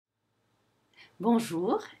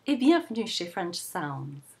Bonjour et bienvenue chez French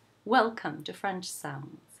Sounds. Welcome to French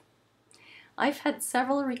Sounds. I've had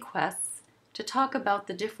several requests to talk about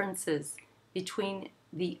the differences between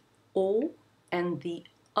the O and the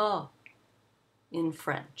in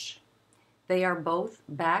French. They are both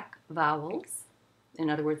back vowels. In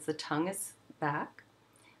other words, the tongue is back,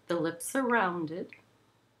 the lips are rounded,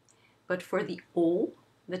 but for the O,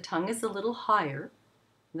 the tongue is a little higher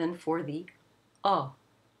than for the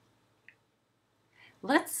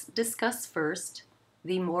Let's discuss first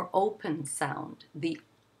the more open sound, the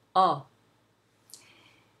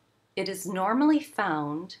It is normally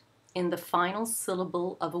found in the final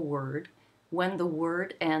syllable of a word when the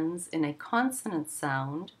word ends in a consonant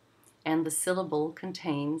sound and the syllable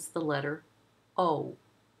contains the letter O.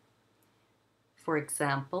 For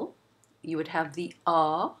example, you would have the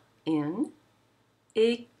A in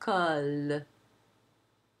école,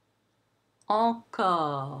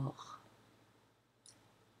 encore,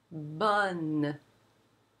 bonne,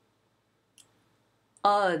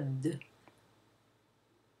 odd.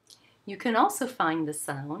 You can also find the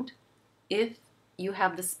sound if you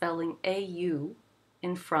have the spelling AU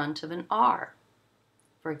in front of an R.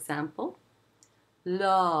 For example,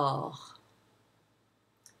 Laure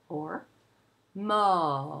or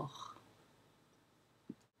maure.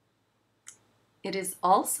 It is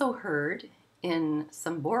also heard in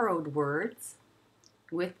some borrowed words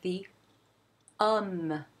with the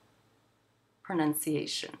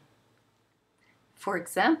pronunciation. For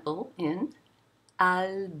example, in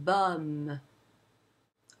album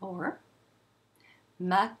or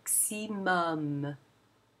maximum.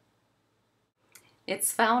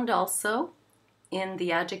 It's found also in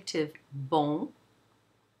the adjective bon,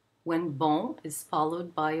 when bon is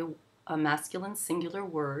followed by a masculine singular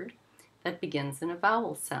word that begins in a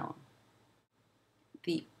vowel sound.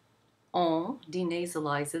 The on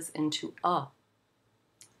denasalizes into a.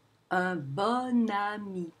 Un bon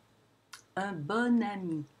ami, un bon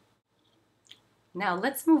ami. Now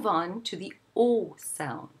let's move on to the O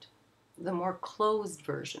sound, the more closed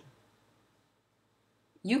version.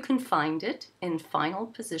 You can find it in final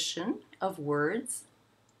position of words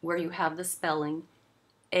where you have the spelling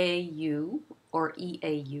AU or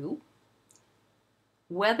EAU,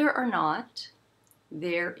 whether or not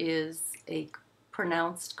there is a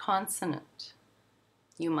pronounced consonant.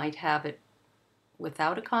 You might have it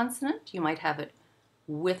without a consonant, you might have it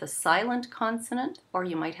with a silent consonant, or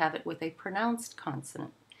you might have it with a pronounced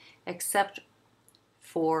consonant, except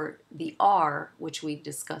for the R, which we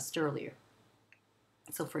discussed earlier.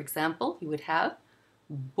 So for example, you would have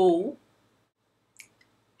beau,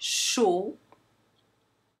 chaud,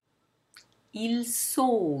 il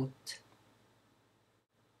saute.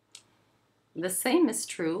 The same is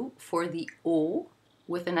true for the O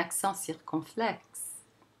with an accent circonflexe.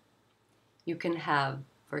 You can have,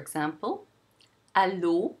 for example,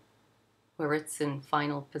 allô, where it's in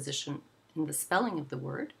final position in the spelling of the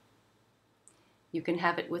word. You can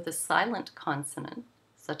have it with a silent consonant,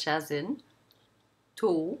 such as in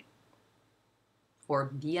to or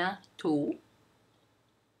bientôt.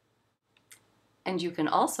 And you can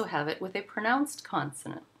also have it with a pronounced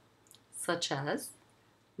consonant, such as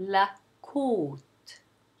la côte,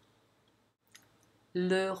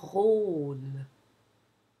 le rôle.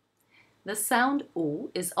 The sound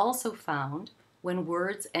O is also found when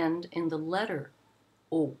words end in the letter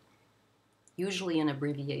O, usually in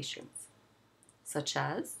abbreviations, such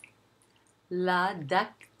as la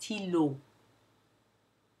dactylo.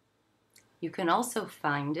 You can also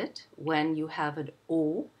find it when you have an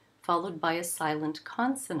O followed by a silent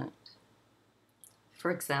consonant.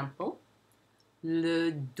 For example,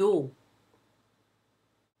 le dos,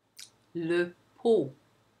 le pot.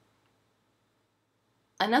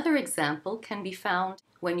 Another example can be found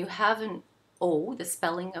when you have an O, the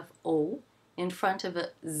spelling of O, in front of a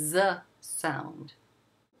Z sound.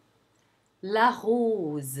 La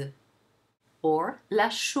rose or la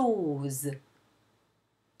chose.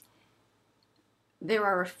 There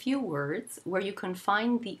are a few words where you can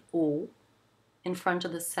find the O in front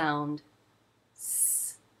of the sound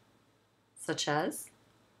S, such as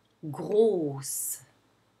grosse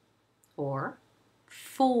or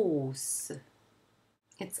fosse.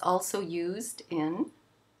 It's also used in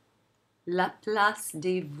la place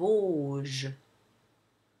des Vosges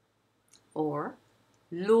or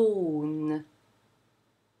Losne.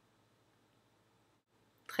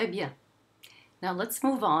 Très bien. Now let's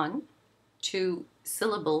move on to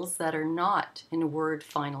syllables that are not in a word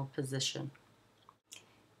final position.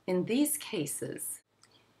 In these cases,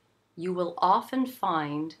 you will often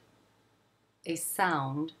find a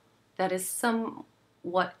sound that is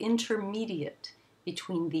somewhat intermediate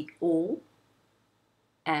between the O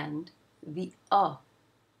and the A.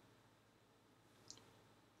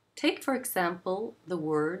 Take, for example, the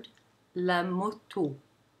word la moto.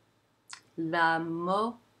 La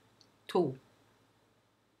moto.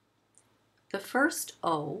 The first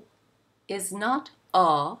O is not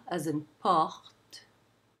A as in porte,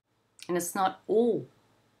 and it's not O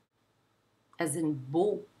as in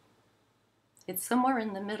beau. It's somewhere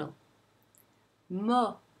in the middle.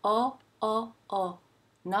 Mo, O, O, O.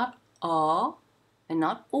 Not A and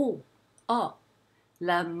not O. A.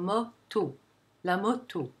 La moto. La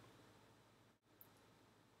moto.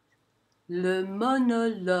 Le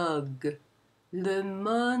monologue. Le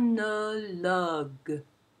monologue.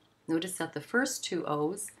 Notice that the first two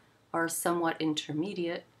O's are somewhat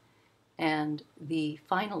intermediate, and the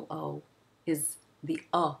final O is the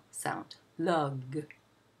A sound, lug,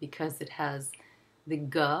 because it has the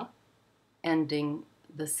G ending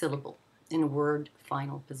the syllable in word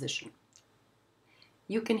final position.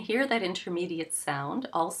 You can hear that intermediate sound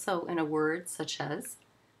also in a word such as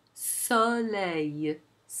soleil,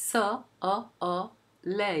 so-a-a-lay.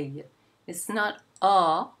 It's not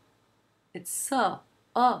A, it's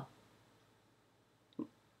so-a.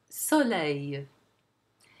 Soleil.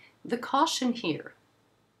 The caution here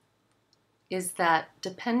is that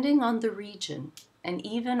depending on the region and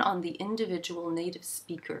even on the individual native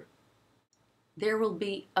speaker, there will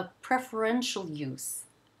be a preferential use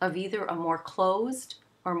of either a more closed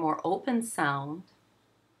or more open sound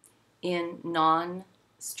in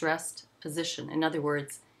non-stressed position. In other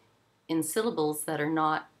words, in syllables that are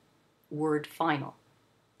not word final.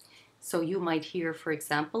 So you might hear, for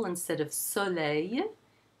example, instead of soleil,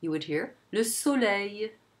 you would hear le soleil.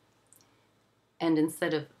 And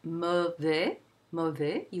instead of mauvais,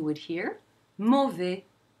 mauvais, you would hear mauvais.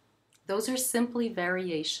 Those are simply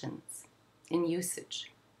variations in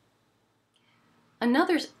usage.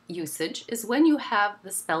 Another usage is when you have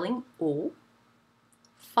the spelling O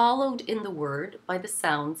followed in the word by the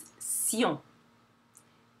sounds sion.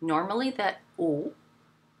 Normally that O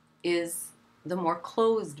is the more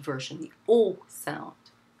closed version, the O sound.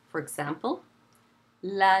 For example,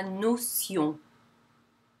 la notion,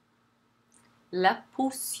 la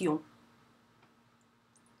potion.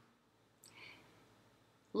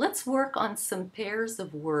 Let's work on some pairs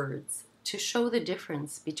of words to show the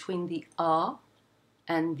difference between the A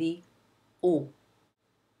and the O.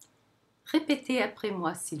 Répétez après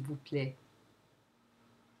moi, s'il vous plaît.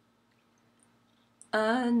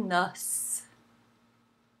 Un os.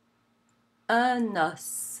 Un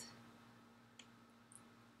os.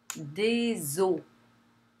 Des os.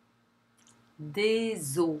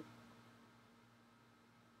 Des os.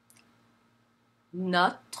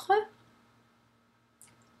 Notre.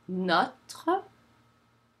 Notre.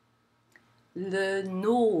 Le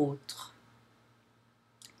nôtre.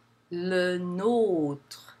 Le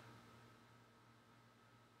nôtre.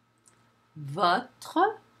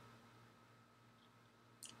 Votre.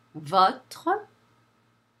 Votre.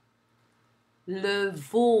 Le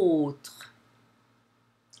vôtre.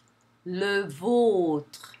 Le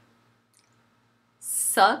vôtre.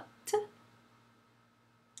 Saute.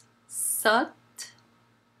 Saute.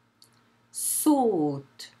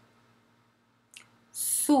 Saute.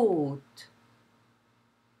 Saute.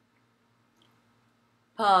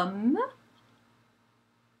 Pomme.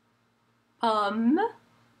 Pomme.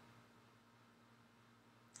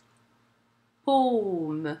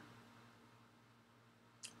 Paume.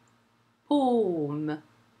 Paume.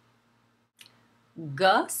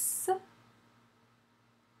 Gosse.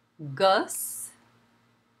 Gosse.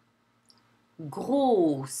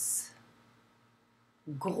 Grosse.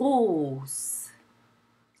 Grosse.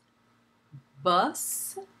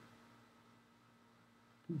 Bosse.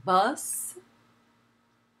 Bosse.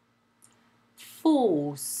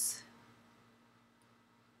 Fosse.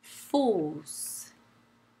 Fosse.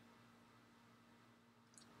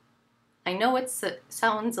 I know it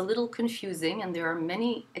sounds a little confusing and there are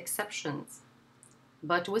many exceptions,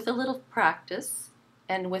 but with a little practice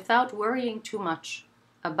and without worrying too much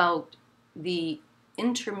about the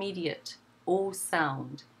intermediate O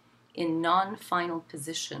sound in non-final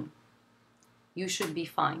position, you should be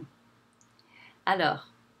fine. Alors,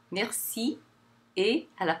 merci et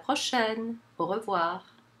à la prochaine. Au revoir.